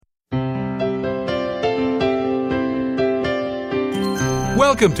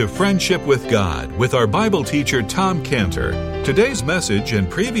Welcome to Friendship with God with our Bible teacher Tom Cantor. Today's message and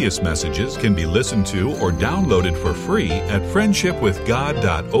previous messages can be listened to or downloaded for free at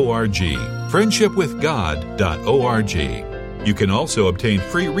friendshipwithgod.org. Friendshipwithgod.org. You can also obtain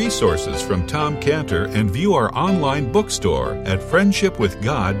free resources from Tom Cantor and view our online bookstore at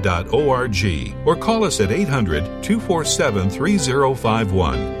friendshipwithgod.org or call us at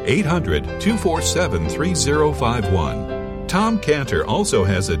 800-247-3051. 800-247-3051. Tom Cantor also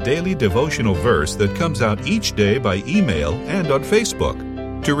has a daily devotional verse that comes out each day by email and on Facebook.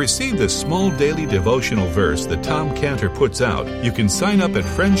 To receive this small daily devotional verse that Tom Cantor puts out, you can sign up at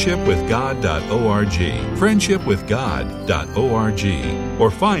friendshipwithgod.org, friendshipwithgod.org, or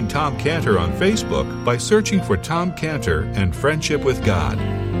find Tom Cantor on Facebook by searching for Tom Cantor and Friendship with God.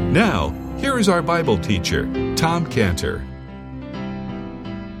 Now, here is our Bible teacher, Tom Cantor.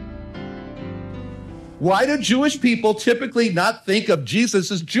 Why do Jewish people typically not think of Jesus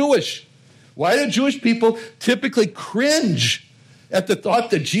as Jewish? Why do Jewish people typically cringe at the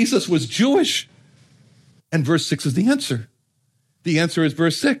thought that Jesus was Jewish? And verse 6 is the answer. The answer is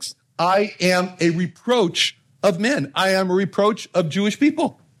verse 6. I am a reproach of men. I am a reproach of Jewish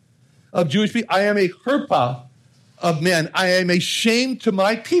people. I am a churpah of men. I am a shame to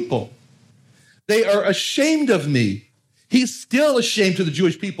my people. They are ashamed of me. He's still ashamed to the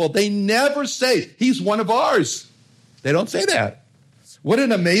Jewish people. They never say, he's one of ours. They don't say that. What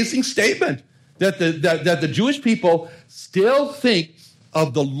an amazing statement that the Jewish people still think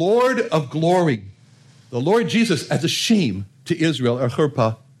of the Lord of glory, the Lord Jesus, as a shame to Israel, or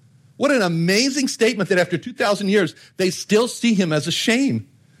churpah. What an amazing statement that after 2,000 years, they still see him as a shame.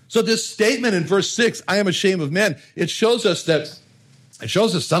 So this statement in verse 6, I am ashamed of men, it shows us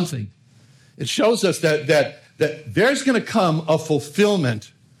something. It shows us that there's going to come a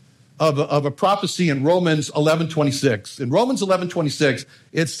fulfillment of a prophecy in Romans 11:26. In Romans 11:26,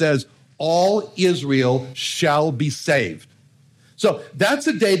 it says, all Israel shall be saved. So that's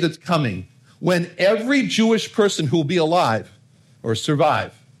a day that's coming when every Jewish person who will be alive or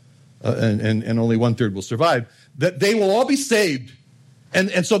survive, and only 1/3 will survive, that they will all be saved.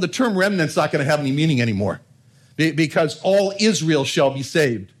 And so the term remnant's not going to have any meaning anymore because all Israel shall be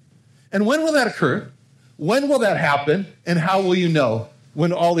saved. And when will that occur? When will that happen? And how will you know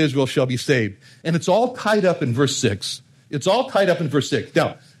when all Israel shall be saved? And it's all tied up in verse 6. It's all tied up in verse 6.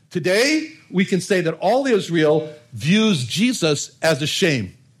 Now, today we can say that all Israel views Jesus as a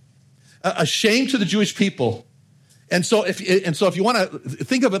shame to the Jewish people. And so if you want to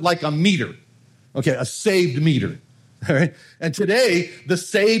think of it like a meter, okay, a saved meter. All right? And today, the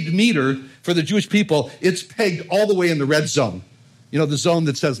saved meter for the Jewish people, it's pegged all the way in the red zone. You know, the zone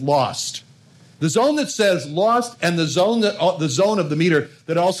that says lost. The zone that says lost and the zone of the meter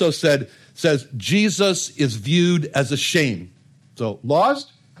that also says Jesus is viewed as a shame. So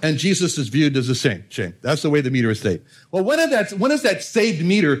lost and Jesus is viewed as a shame. That's the way the meter is saved. Well, when is that saved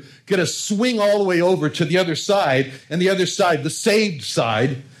meter going to swing all the way over to the other side, and the other side, the saved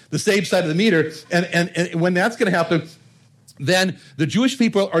side of the meter, and when that's going to happen, then the Jewish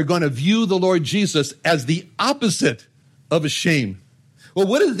people are going to view the Lord Jesus as the opposite of a shame. Well,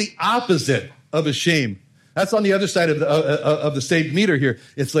 what is the opposite of a shame? That's on the other side of the saved meter here.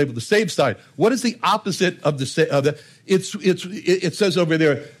 It's labeled the saved side. What is the opposite of the? It says over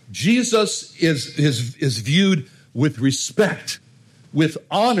there, Jesus is viewed with respect, with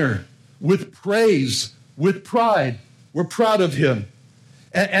honor, with praise, with pride. We're proud of him,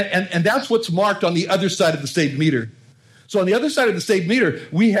 and that's what's marked on the other side of the saved meter. So on the other side of the saved meter,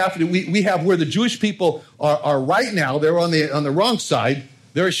 we have where the Jewish people are right now. They're on the wrong side.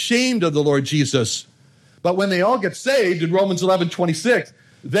 They're ashamed of the Lord Jesus. But when they all get saved in Romans 11:26,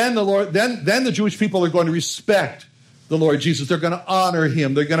 then the Jewish people are going to respect the Lord Jesus. They're going to honor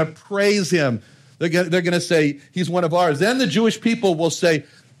him. They're going to praise him. They're going to say he's one of ours. Then the Jewish people will say,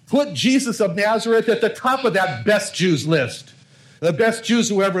 put Jesus of Nazareth at the top of that best Jews list. The best Jews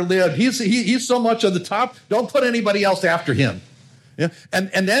who ever lived. He's so much on the top. Don't put anybody else after him. Yeah? And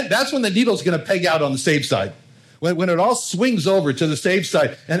then that's when the needle's going to peg out on the saved side. When it all swings over to the saved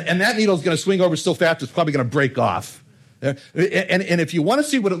side, and that needle's going to swing over so fast it's probably going to break off. And if you want to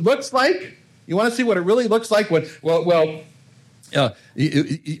see what it looks like, you want to see what it really looks like, all you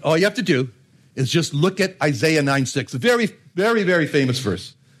have to do is just look at Isaiah 9:6, a very, very, very famous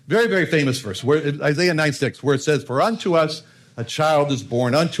verse. Very, very famous verse, where Isaiah 9:6, where it says, for unto us a child is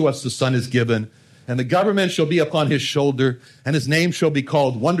born, unto us the son is given, and the government shall be upon his shoulder, and his name shall be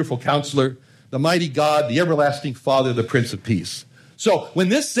called Wonderful Counselor, the Mighty God, the Everlasting Father, the Prince of Peace. So when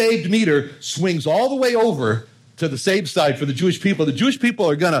this saved meter swings all the way over to the saved side for the Jewish people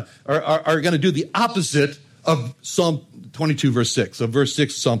are going to do the opposite of Psalm 22, verse 6, of verse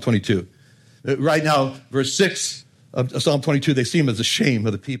 6 of Psalm 22. Right now, verse 6 of Psalm 22, they see him as the shame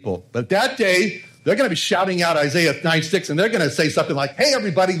of the people. But that day, they're going to be shouting out Isaiah 9:6, and they're going to say something like, hey,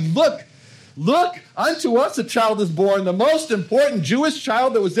 everybody, look, unto us a child is born, the most important Jewish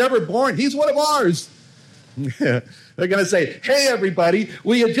child that was ever born. He's one of ours. They're going to say, hey, everybody,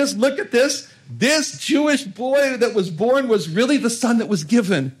 will you just look at this? This Jewish boy that was born was really the son that was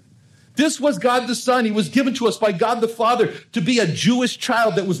given. This was God the Son. He was given to us by God the Father to be a Jewish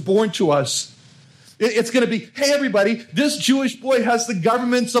child that was born to us. It's going to be, hey, everybody, this Jewish boy has the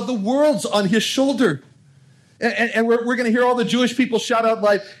governments of the world on his shoulder. And we're going to hear all the Jewish people shout out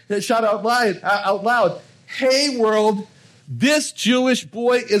loud, hey, world, this Jewish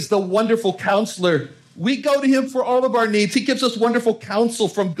boy is the wonderful counselor. We go to him for all of our needs. He gives us wonderful counsel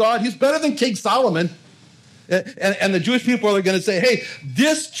from God. He's better than King Solomon. And the Jewish people are going to say, hey,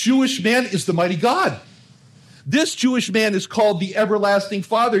 this Jewish man is the mighty God. This Jewish man is called the everlasting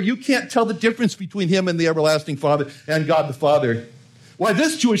Father. You can't tell the difference between him and the everlasting Father and God the Father. Why,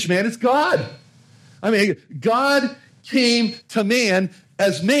 this Jewish man is God. I mean, God came to man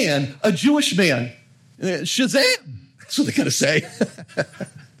as man, a Jewish man. Shazam! That's what they're going to say.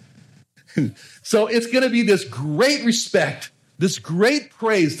 So it's going to be this great respect, this great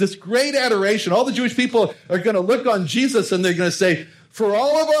praise, this great adoration. All the Jewish people are going to look on Jesus and they're going to say, for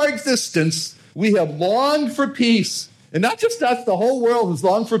all of our existence, we have longed for peace. And not just us, the whole world has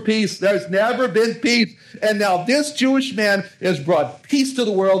longed for peace. There's never been peace. And now this Jewish man has brought peace to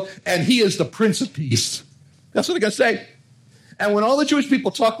the world, and he is the Prince of Peace. That's what they're going to say. And when all the Jewish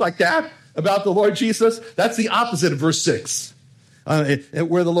people talk like that about the Lord Jesus, that's the opposite of verse 6.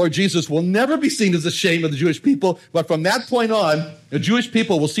 Where the Lord Jesus will never be seen as the shame of the Jewish people, but from that point on, the Jewish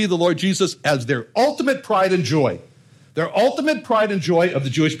people will see the Lord Jesus as their ultimate pride and joy. Their ultimate pride and joy of the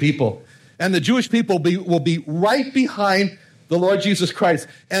Jewish people. And the Jewish people will be right behind the Lord Jesus Christ.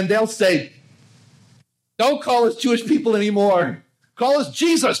 And they'll say, don't call us Jewish people anymore. Call us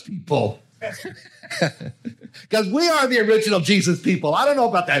Jesus people. Because we are the original Jesus people. I don't know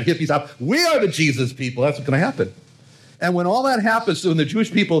about that hippie stuff. We are the Jesus people. That's what's going to happen. And when all that happens, when the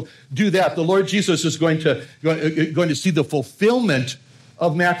Jewish people do that, the Lord Jesus is going to see the fulfillment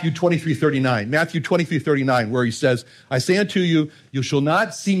of Matthew 23:39. Matthew 23:39, where he says, I say unto you, you shall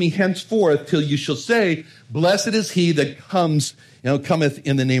not see me henceforth till you shall say, blessed is he that cometh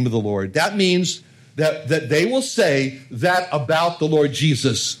in the name of the Lord. That means that they will say that about the Lord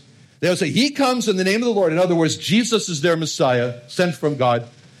Jesus. They'll say, he comes in the name of the Lord. In other words, Jesus is their Messiah, sent from God.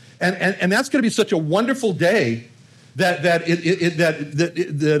 And that's going to be such a wonderful day that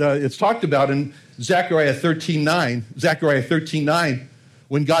it's talked about in Zechariah 13:9. Zechariah 13:9,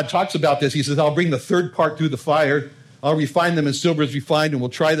 when God talks about this, he says, I'll bring the third part through the fire. I'll refine them as silver is refined, and will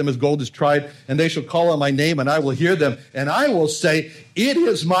try them as gold is tried. And they shall call on my name, and I will hear them. And I will say, it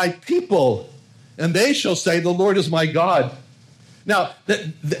is my people. And they shall say, the Lord is my God. Now,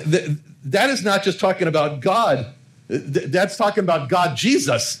 that is not just talking about God. That's talking about God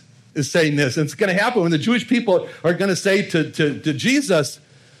Jesus is saying this. And it's going to happen when the Jewish people are going to say to Jesus,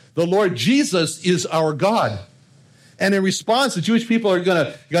 the Lord Jesus is our God. And in response, the Jewish people are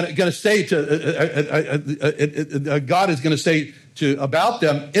going to say to God is going to say about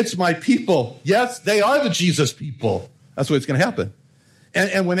them, it's my people. Yes, they are the Jesus people. That's what's going to happen.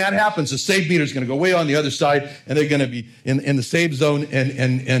 And when that happens, the saved meter is going to go way on the other side, and they're going to be in the saved zone,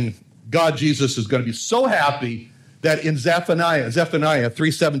 and God Jesus is going to be so happy that in Zephaniah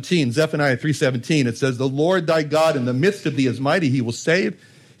 3:17, it says, the Lord thy God in the midst of thee is mighty, he will save.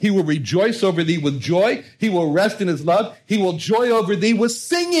 He will rejoice over thee with joy. He will rest in his love. He will joy over thee with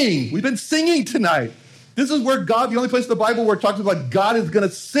singing. We've been singing tonight. This is where God, the only place in the Bible where it talks about God is going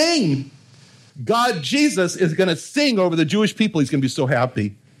to sing. God, Jesus, is going to sing over the Jewish people. He's going to be so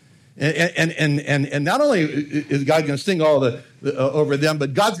happy. And not only is God going to sing over them,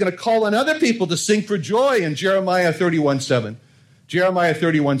 but God's going to call on other people to sing for joy in Jeremiah 31:7. Jeremiah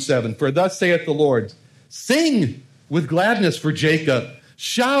 31:7. For thus saith the Lord, sing with gladness for Jacob.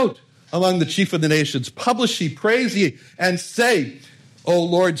 Shout among the chief of the nations. Publish ye, praise ye, and say, O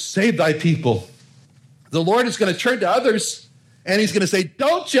Lord, save thy people. The Lord is going to turn to others, and he's going to say,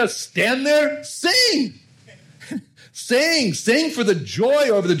 don't just stand there, sing. Sing for the joy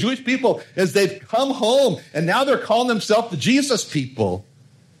over the Jewish people as they've come home, and now they're calling themselves the Jesus people.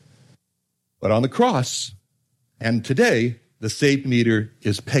 But on the cross, and today, the saved meter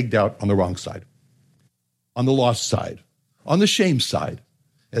is pegged out on the wrong side, on the lost side, on the shame side,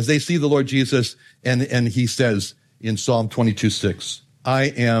 as they see the Lord Jesus, and he says in Psalm 22:6, I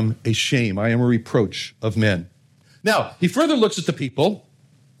am a shame, I am a reproach of men. Now, he further looks at the people,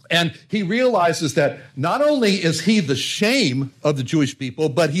 And he realizes that not only is he the shame of the Jewish people,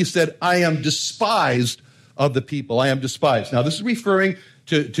 but he said, I am despised of the people. I am despised. Now, this is referring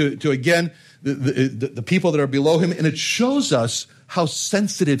to again, the people that are below him, and it shows us how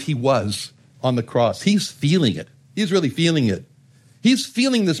sensitive he was on the cross. He's feeling it. He's really feeling it. He's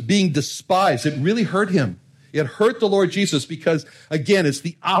feeling this being despised. It really hurt him. It hurt the Lord Jesus because, again, it's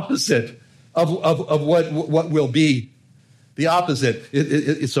the opposite of what will be. The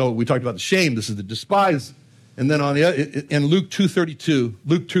opposite. So we talked about the shame. This is the despise. And then on the in Luke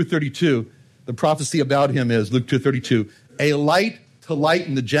 2:32, the prophecy about him is, Luke 2:32, a light to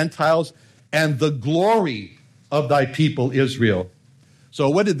lighten the Gentiles and the glory of thy people Israel. So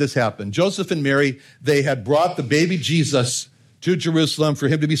what did this happen? Joseph and Mary, they had brought the baby Jesus to Jerusalem for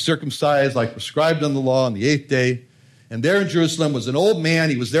him to be circumcised like prescribed in the law on the 8th day. And there in Jerusalem was an old man.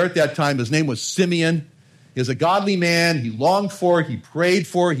 He was there at that time. His name was Simeon. He was a godly man. He longed for, he prayed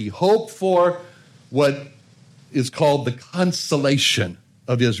for, he hoped for what is called the consolation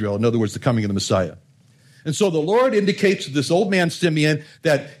of Israel. In other words, the coming of the Messiah. And so the Lord indicates to this old man Simeon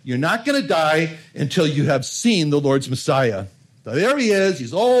that you're not going to die until you have seen the Lord's Messiah. So there he is.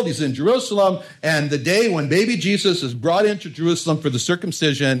 He's old. He's in Jerusalem. And the day when baby Jesus is brought into Jerusalem for the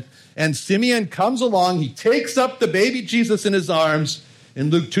circumcision, and Simeon comes along, he takes up the baby Jesus in his arms. In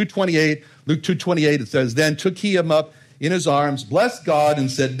Luke 2:28, it says, then took he him up in his arms, blessed God,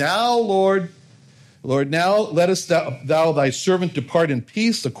 and said, now, Lord, now lettest thou thy servant depart in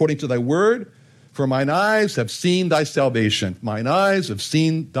peace according to thy word, for mine eyes have seen thy salvation. Mine eyes have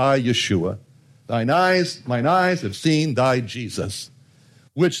seen thy Yeshua. Mine eyes have seen thy Jesus,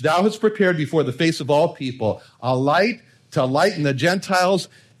 which thou hast prepared before the face of all people, a light to lighten the Gentiles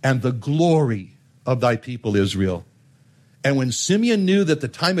and the glory of thy people Israel. And when Simeon knew that the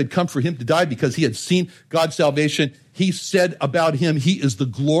time had come for him to die because he had seen God's salvation, he said about him, he is the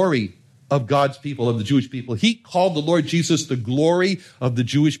glory of God's people, of the Jewish people. He called the Lord Jesus the glory of the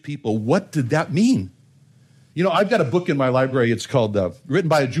Jewish people. What did that mean? You know, I've got a book in my library. It's called, written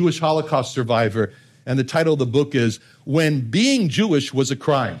by a Jewish Holocaust survivor, and the title of the book is When Being Jewish Was a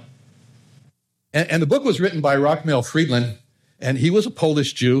Crime. And the book was written by Rockmel Friedland, and he was a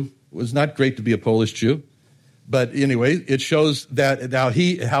Polish Jew. It was not great to be a Polish Jew. But anyway, it shows that how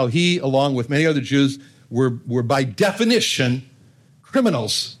he, along with many other Jews, were by definition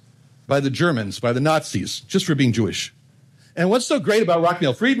criminals by the Germans, by the Nazis, just for being Jewish. And what's so great about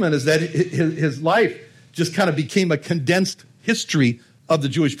Rockmel Friedland is that his life just kind of became a condensed history of the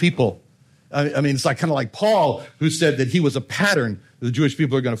Jewish people. I mean, it's like kind of like Paul, who said that he was a pattern that the Jewish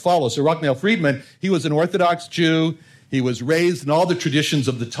people are going to follow. So Rockmel Friedland, he was an Orthodox Jew. He was raised in all the traditions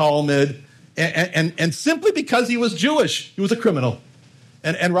of the Talmud. And simply because he was Jewish, he was a criminal.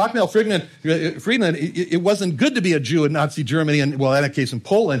 And Rockmel Friedland, it wasn't good to be a Jew in Nazi Germany, and well, in that case in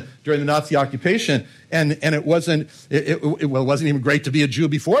Poland during the Nazi occupation. And it wasn't even great to be a Jew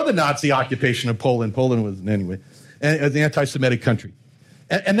before the Nazi occupation of Poland. Poland was, anyway, an anti-Semitic country.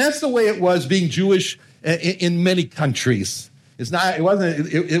 And that's the way it was being Jewish in many countries. It's not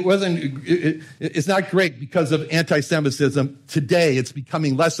great because of anti-Semitism today. It's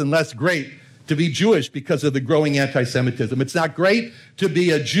becoming less and less great to be Jewish because of the growing anti-Semitism. It's not great to be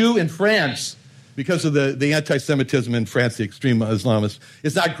a Jew in France because of the anti-Semitism in France, the extreme Islamists.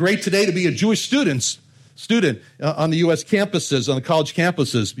 It's not great today to be a Jewish student on the U.S. campuses, on the college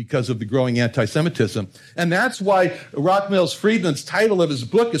campuses, because of the growing anti-Semitism. And that's why Rockmel Friedland's title of his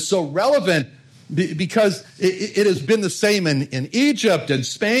book is so relevant, because it has been the same in Egypt and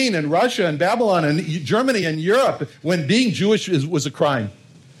Spain and Russia and Babylon and Germany and Europe when being Jewish was a crime.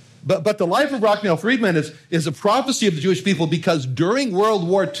 But the life of Rockmel Friedland is a prophecy of the Jewish people, because during World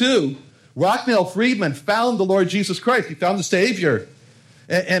War II, Rockmel Friedland found the Lord Jesus Christ. He found the Savior.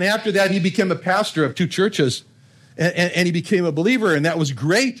 And after that, he became a pastor of 2 churches. And he became a believer. And that was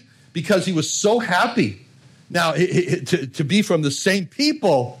great because he was so happy now to be from the same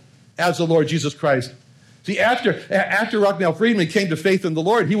people as the Lord Jesus Christ. See, after Rockmel Friedland came to faith in the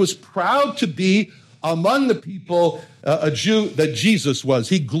Lord, he was proud to be among the people a Jew that Jesus was.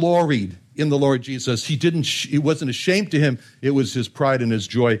 He gloried in the Lord Jesus. It wasn't ashamed to him. It was his pride and his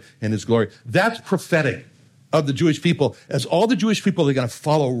joy and his glory. That's prophetic of the Jewish people, as all the Jewish people are going to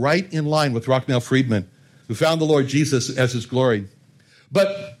follow right in line with Rockmel Friedland, who found the Lord Jesus as his glory.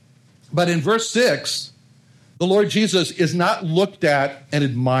 But in verse 6, the Lord Jesus is not looked at and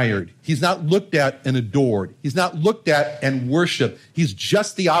admired. He's not looked at and adored. He's not looked at and worshiped. He's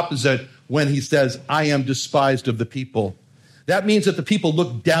just the opposite when he says, I am despised of the people. That means that the people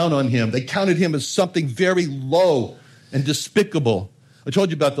looked down on him. They counted him as something very low and despicable. I told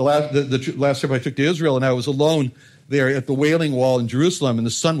you about the last trip I took to Israel, and I was alone there at the Wailing Wall in Jerusalem, and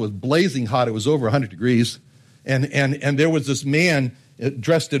the sun was blazing hot. It was over 100 degrees. And there was this man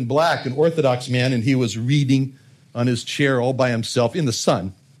dressed in black, an Orthodox man, and he was reading on his chair all by himself in the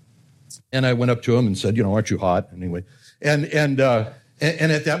sun. And I went up to him and said, aren't you hot? Anyway. And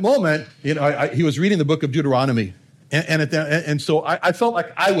at that moment, he was reading the book of Deuteronomy. And so I felt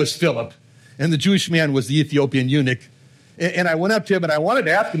like I was Philip, and the Jewish man was the Ethiopian eunuch. And I went up to him, and I wanted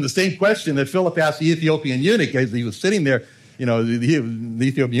to ask him the same question that Philip asked the Ethiopian eunuch as he was sitting there. The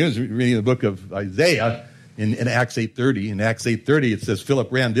Ethiopian eunuch was reading the book of Isaiah in Acts 8:30. In Acts 8:30, it says,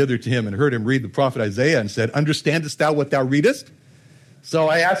 Philip ran thither to him and heard him read the prophet Isaiah and said, understandest thou what thou readest? So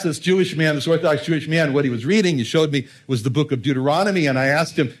I asked this Orthodox Jewish man, what he was reading. He showed me was the book of Deuteronomy, and I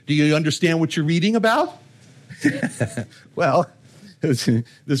asked him, do you understand what you're reading about? Well,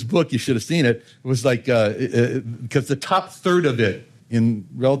 this book, you should have seen it, was like, because the top third of it, in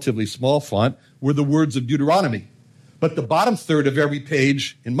relatively small font, were the words of Deuteronomy. But the bottom third of every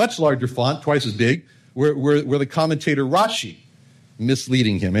page, in much larger font, twice as big, were the commentator Rashi,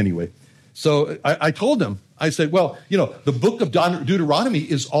 misleading him anyway. So I told him, I said, well, the book of Deuteronomy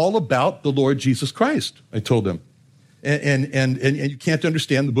is all about the Lord Jesus Christ, I told him. And you can't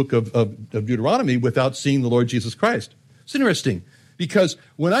understand the book of Deuteronomy without seeing the Lord Jesus Christ. It's interesting, because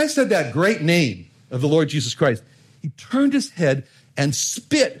when I said that great name of the Lord Jesus Christ, he turned his head and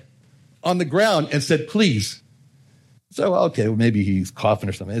spit on the ground and said, please. So, okay, well, maybe he's coughing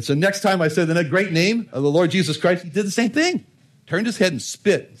or something. And so next time I said the great name of the Lord Jesus Christ, he did the same thing. Turned his head and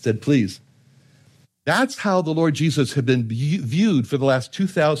spit and said, please. That's how the Lord Jesus had been viewed for the last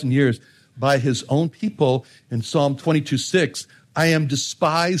 2,000 years by his own people in Psalm 22:6. I am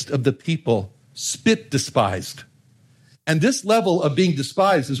despised of the people, spit despised. And this level of being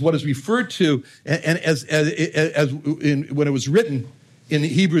despised is what is referred to when it was written in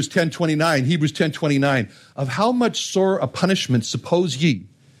Hebrews 10:29, of how much sore a punishment, suppose ye,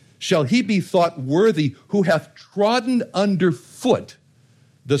 shall he be thought worthy who hath trodden under foot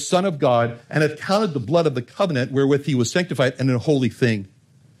the Son of God, and hath counted the blood of the covenant wherewith he was sanctified an unholy thing.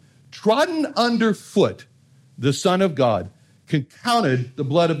 Trodden under foot the Son of God, counted the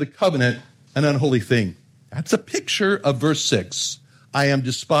blood of the covenant an unholy thing. That's a picture of verse 6. I am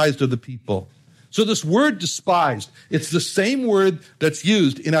despised of the people. So this word despised, it's the same word that's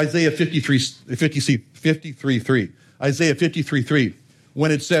used in Isaiah 53:3. Isaiah 53:3,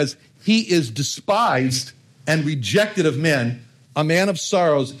 when it says, he is despised and rejected of men, a man of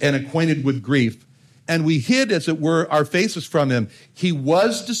sorrows and acquainted with grief. And we hid, as it were, our faces from him. He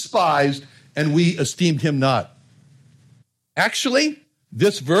was despised, and we esteemed him not. Actually,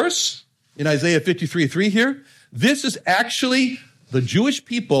 this verse in Isaiah 53:3 here, this is actually the Jewish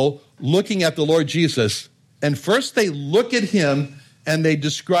people looking at the Lord Jesus. And first they look at him, and they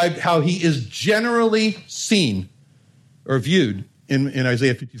describe how he is generally seen or viewed in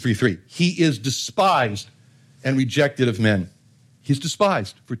Isaiah 53:3. He is despised and rejected of men. He's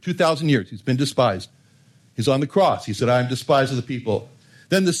despised. For 2,000 years, he's been despised. He's on the cross. He said, I am despised of the people.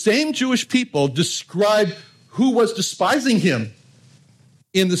 Then the same Jewish people describe who was despising him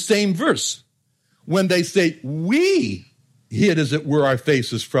in the same verse. When they say, we hid, as it were, our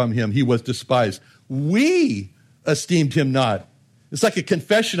faces from him. He was despised. We esteemed him not. It's like a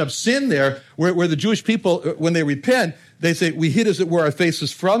confession of sin there, where the Jewish people, when they repent, they say, we hid, as it were, our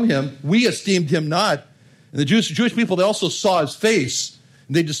faces from him. We esteemed him not. And the Jewish people, they also saw his face,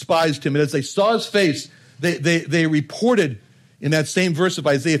 and they despised him. And as they saw his face, they reported in that same verse of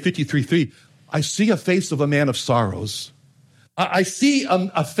Isaiah 53:3, I see a face of a man of sorrows. I see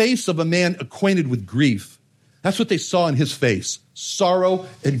a face of a man acquainted with grief. That's what they saw in his face, sorrow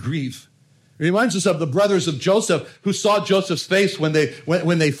and grief. It reminds us of the brothers of Joseph who saw Joseph's face when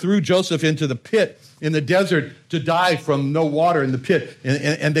they threw Joseph into the pit in the desert to die from no water in the pit.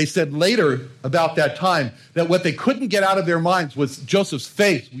 And they said later about that time that what they couldn't get out of their minds was Joseph's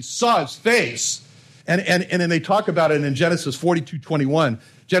face. We saw his face. And then they talk about it in Genesis 42:21.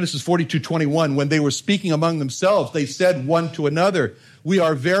 Genesis 42:21, when they were speaking among themselves, they said one to another, we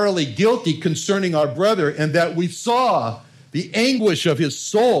are verily guilty concerning our brother, and that we saw the anguish of his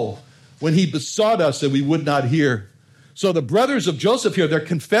soul when he besought us and we would not hear. So the brothers of Joseph here, they're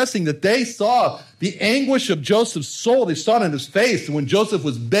confessing that they saw the anguish of Joseph's soul. They saw it in his face when Joseph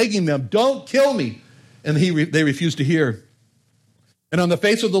was begging them, don't kill me. And they refused to hear. And on the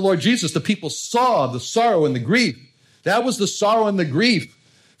face of the Lord Jesus, the people saw the sorrow and the grief. That was the sorrow and the grief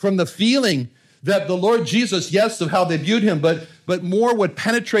from the feeling that the Lord Jesus, yes, of how they viewed him, but more what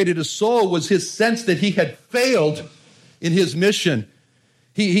penetrated his soul was his sense that he had failed in his mission.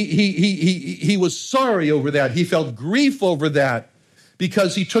 He was sorry over that. He felt grief over that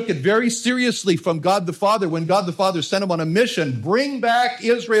because he took it very seriously from God the Father when God the Father sent him on a mission. Bring back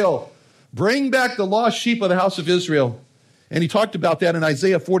Israel. Bring back the lost sheep of the house of Israel. And he talked about that in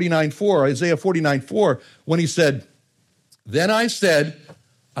Isaiah 49:4, when he said, then I said,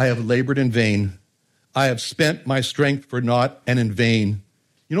 I have labored in vain. I have spent my strength for naught and in vain.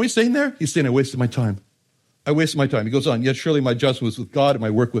 You know what he's saying there? He's saying, I wasted my time. I wasted my time. He goes on, yet surely my judgment was with God and my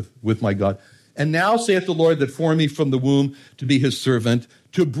work with my God. And now saith the Lord that formed me from the womb to be his servant,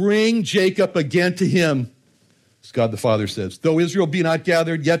 to bring Jacob again to him. As God the Father says, though Israel be not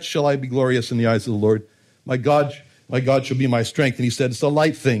gathered, yet shall I be glorious in the eyes of the Lord. My God shall be my strength. And he said, it's a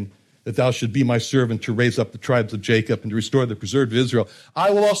light thing that thou should be my servant to raise up the tribes of Jacob and to restore the preserved of Israel.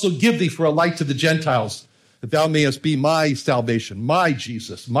 I will also give thee for a light to the Gentiles, that thou mayest be my salvation, my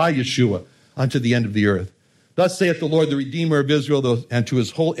Jesus, my Yeshua, unto the end of the earth. Thus saith the Lord, the Redeemer of Israel, and to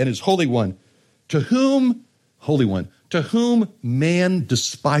his Holy One, to whom man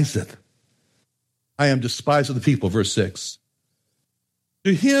despiseth. I am despised of the people, verse 6.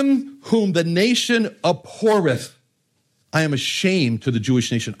 To him whom the nation abhorreth, I am ashamed to the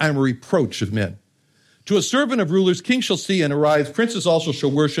Jewish nation. I am a reproach of men. To a servant of rulers, kings shall see and arise. Princes also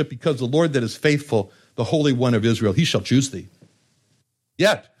shall worship, because the Lord that is faithful, the Holy One of Israel, he shall choose thee.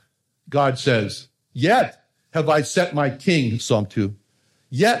 Yet, God says, yet have I set my king, Psalm 2.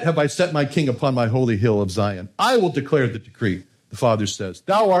 Yet have I set my king upon my holy hill of Zion. I will declare the decree, the Father says.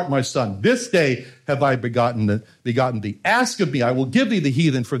 Thou art my son. This day have I begotten thee. Ask of me, I will give thee the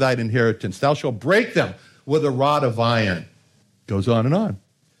heathen for thine inheritance. Thou shalt break them with a rod of iron. Goes on and on.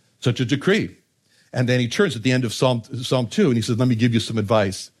 Such a decree. And then he turns at the end of Psalm 2 and he says, let me give you some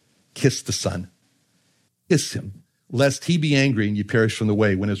advice. Kiss the Son. Kiss him, lest he be angry and ye perish from the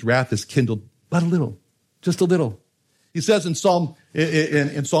way, when his wrath is kindled but a little, just a little. He says in Psalm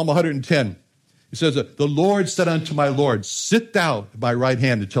 110, he says, the Lord said unto my Lord, sit thou at my right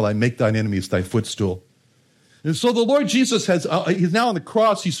hand until I make thine enemies thy footstool. And so the Lord Jesus he's now on the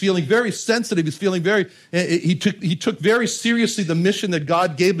cross. He's feeling very sensitive. He's feeling he took very seriously the mission that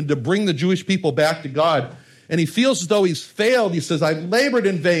God gave him to bring the Jewish people back to God. And he feels as though he's failed. He says, I've labored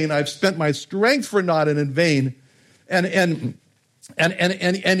in vain. I've spent my strength for naught and in vain. And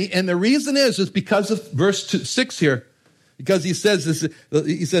the reason is because of verse 6 here. Because he says,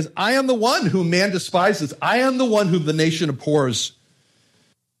 I am the one whom man despises. I am the one whom the nation abhors.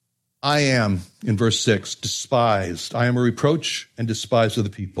 I am, in verse 6, despised. I am a reproach and despised of the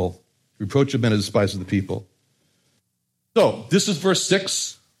people. Reproach of men and despised of the people. So, this is verse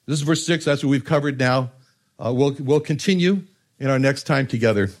 6. That's what we've covered now. We'll continue in our next time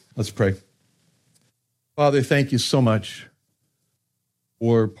together. Let's pray. Father, thank you so much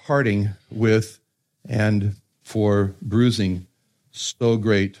for parting with and for bruising so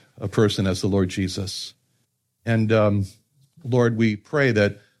great a person as the Lord Jesus. And Lord, we pray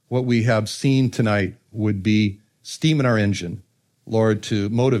that what we have seen tonight would be steam in our engine, Lord, to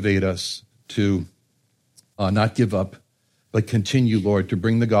motivate us to not give up, but continue, Lord, to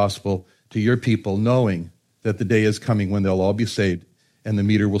bring the gospel to your people, knowing that the day is coming when they'll all be saved and the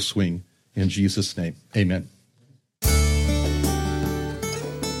meter will swing. In Jesus' name, amen.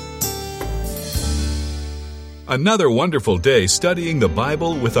 Another wonderful day studying the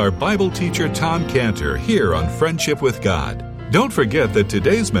Bible with our Bible teacher Tom Cantor here on Friendship with God. Don't forget that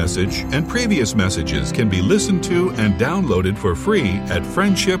today's message and previous messages can be listened to and downloaded for free at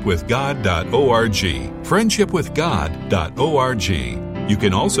friendshipwithgod.org. friendshipwithgod.org. You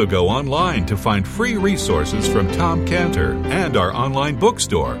can also go online to find free resources from Tom Cantor and our online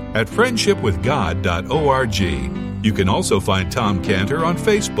bookstore at friendshipwithgod.org. You can also find Tom Cantor on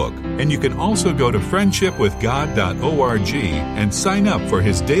Facebook, and you can also go to friendshipwithgod.org and sign up for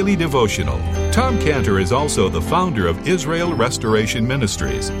his daily devotional. Tom Cantor is also the founder of Israel Restoration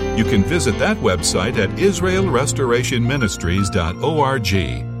Ministries. You can visit that website at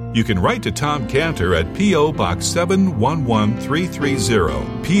israelrestorationministries.org. You can write to Tom Cantor at P.O. Box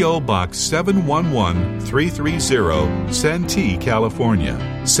 711330, P.O. Box 711330, Santee, California,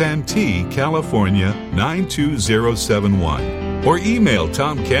 92071. Or email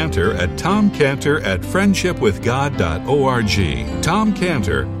Tom Cantor at tomcantor@friendshipwithgod.org, Tom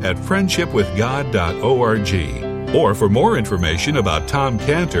Cantor at friendshipwithgod.org. Or for more information about Tom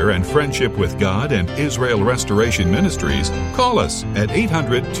Cantor and Friendship with God and Israel Restoration Ministries, call us at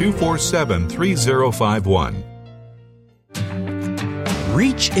 800-247-3051.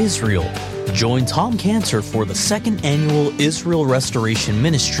 Reach Israel. Join Tom Cantor for the second annual Israel Restoration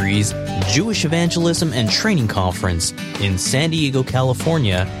Ministries Jewish Evangelism and Training Conference in San Diego,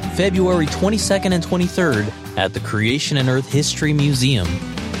 California, February 22nd and 23rd at the Creation and Earth History Museum.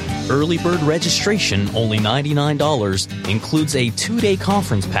 Early bird registration, only $99, includes a 2-day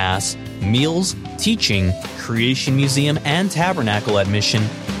conference pass, meals, teaching, Creation Museum and Tabernacle admission,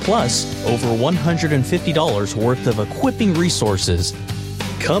 plus over $150 worth of equipping resources.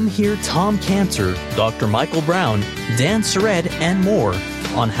 Come hear Tom Cantor, Dr. Michael Brown, Dan Sered, and more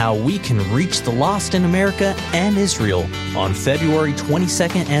on how we can reach the lost in America and Israel on February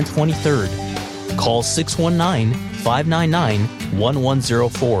 22nd and 23rd. Call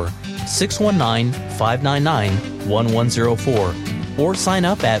 619-599-1104, 619-599-1104, or sign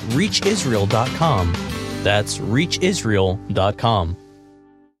up at reachisrael.com. That's reachisrael.com.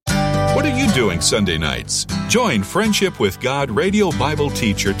 What are you doing Sunday nights? Join Friendship with God radio Bible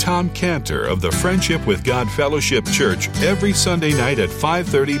teacher Tom Cantor of the Friendship with God Fellowship Church every Sunday night at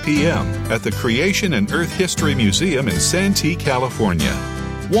 5:30 p.m. at the Creation and Earth History Museum in Santee, California.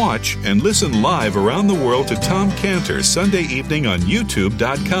 Watch and listen live around the world to Tom Cantor Sunday evening on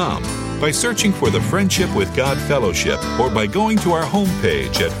YouTube.com by searching for the Friendship with God Fellowship or by going to our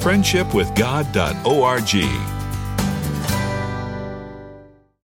homepage at friendshipwithgod.org.